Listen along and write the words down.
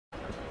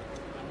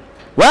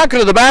Welcome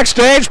to the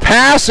backstage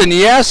pass, and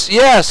yes,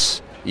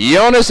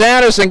 Jonas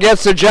Andersson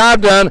gets the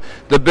job done,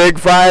 the big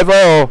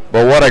 5-0,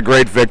 but what a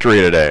great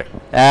victory today.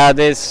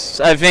 This,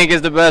 I think,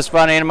 is the best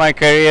one in my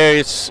career.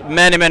 It's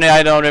many,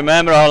 I don't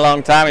remember how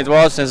long time it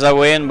was since I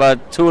win,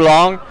 but too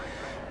long.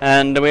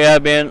 And we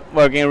have been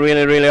working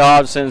really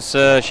hard since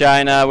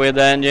China with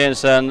the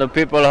engines, and the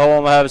people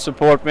home have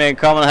supported me and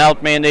come and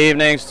help me in the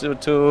evenings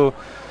to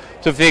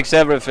fix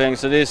everything.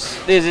 So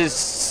this is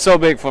so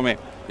big for me.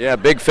 Yeah,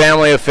 big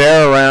family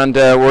affair around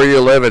where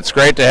you live. It's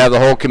great to have the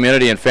whole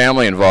community and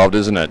family involved,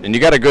 isn't it? And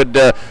you got a good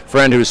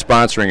friend who's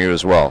sponsoring you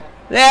as well.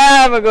 Yeah, I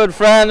have a good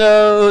friend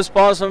who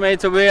sponsored me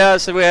to be here.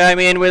 I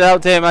mean,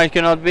 without him, I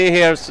cannot be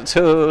here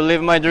to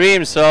live my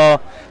dream.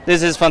 So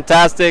this is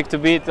fantastic to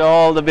beat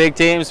all the big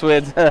teams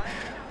with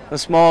the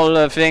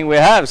small thing we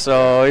have.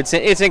 So it's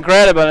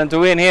incredible, and to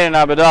win here in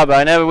Abu Dhabi.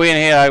 I never win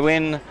here. I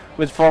win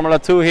with Formula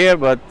 2 here,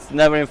 but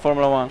never in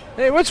Formula 1.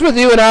 Hey, what's with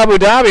you in Abu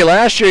Dhabi?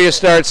 Last year you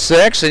start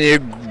 6th and you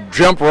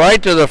jump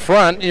right to the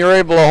front. You're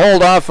able to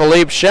hold off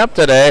Philippe Shep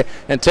today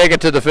and take it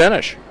to the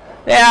finish.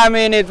 Yeah, I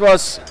mean,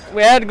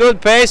 we had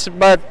good pace,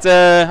 but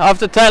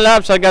after 10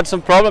 laps I got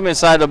some problem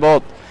inside the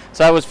boat.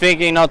 So I was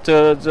thinking not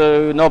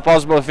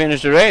possible to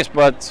finish the race,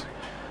 but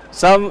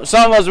some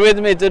was with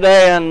me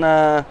today, and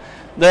the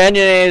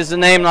engine is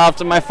named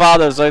after my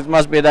father, so it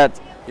must be that.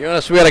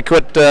 Jonas, we got to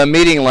quit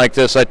meeting like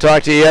this. I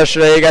talked to you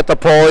yesterday. You got the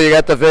pole. You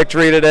got the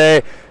victory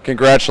today.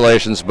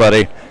 Congratulations,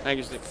 buddy. Thank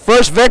you, Steve.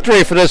 First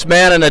victory for this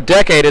man in a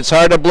decade. It's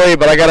hard to believe,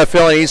 but I got a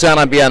feeling he's on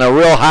a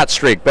real hot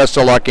streak. Best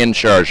of luck in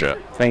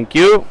Sharjah. Thank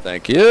you.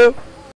 Thank you.